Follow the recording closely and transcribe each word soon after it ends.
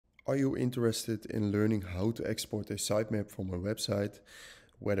Are you interested in learning how to export a sitemap from a website,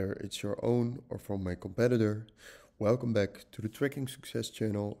 whether it's your own or from a competitor? Welcome back to the Tracking Success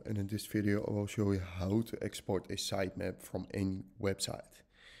channel, and in this video I will show you how to export a sitemap from any website.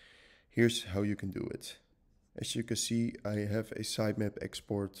 Here's how you can do it. As you can see, I have a sitemap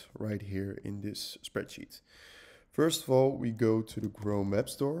export right here in this spreadsheet. First of all, we go to the Chrome Web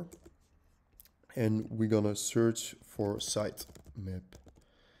Store and we're gonna search for Sitemap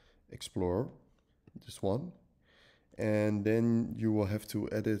Explorer, this one, and then you will have to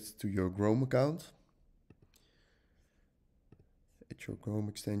add it to your Chrome account. Add your Chrome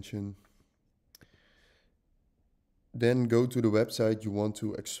extension. Then go to the website you want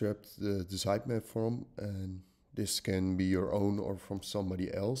to extract the sitemap from, and this can be your own or from somebody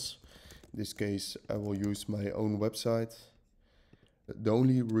else. In this case, I will use my own website. The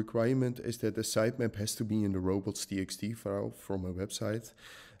only requirement is that the sitemap has to be in the Robots.txt file from a website.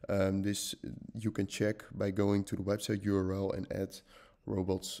 This you can check by going to the website URL and add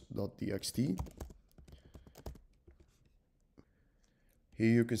Robots.txt. Here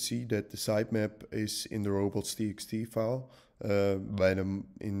you can see that the sitemap is in the Robots.txt file.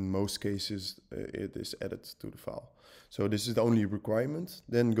 In most cases, it is added to the file. So this is the only requirement.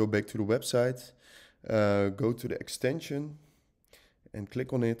 Then go back to the website, go to the extension and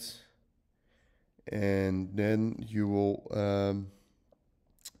click on it. And then you will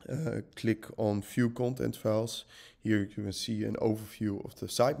click on View Content Files. Here you can see an overview of the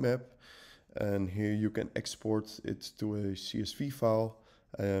sitemap. And here you can export it to a CSV file.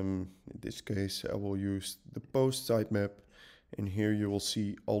 In this case, I will use the post sitemap. And here you will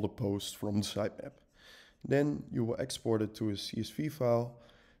see all the posts from the sitemap. Then you will export it to a CSV file.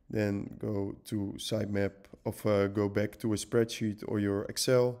 Then go to sitemap, go back to a spreadsheet or your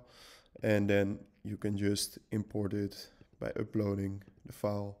Excel, and then you can just import it by uploading the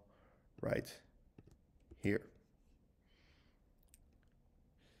file right here.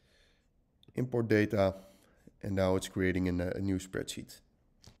 Import data, and now it's creating a new spreadsheet.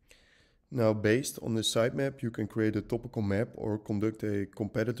 Now, based on the sitemap, you can create a topical map or conduct a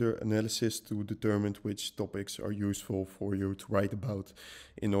competitor analysis to determine which topics are useful for you to write about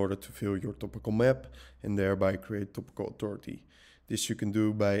in order to fill your topical map and thereby create topical authority. This you can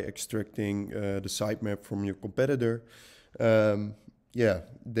do by extracting the sitemap from your competitor.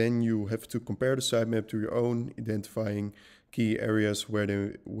 Then you have to compare the sitemap to your own, identifying key areas where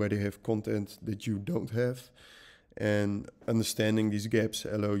they have content that you don't have. And understanding these gaps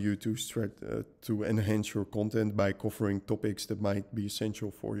allow you to enhance your content by covering topics that might be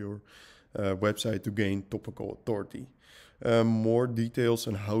essential for your website to gain topical authority. More details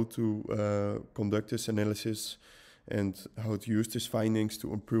on how to conduct this analysis and how to use these findings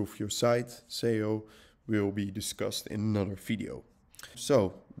to improve your site SEO will be discussed in another video.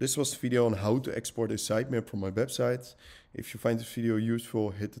 So this was the video on how to export a sitemap from my website. If you find this video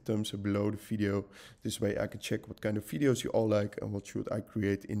useful, hit the thumbs up below the video. This way I can check what kind of videos you all like and what should I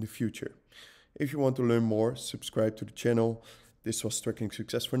create in the future. If you want to learn more, subscribe to the channel. This was Tracking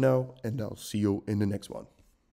Success for now, and I'll see you in the next one.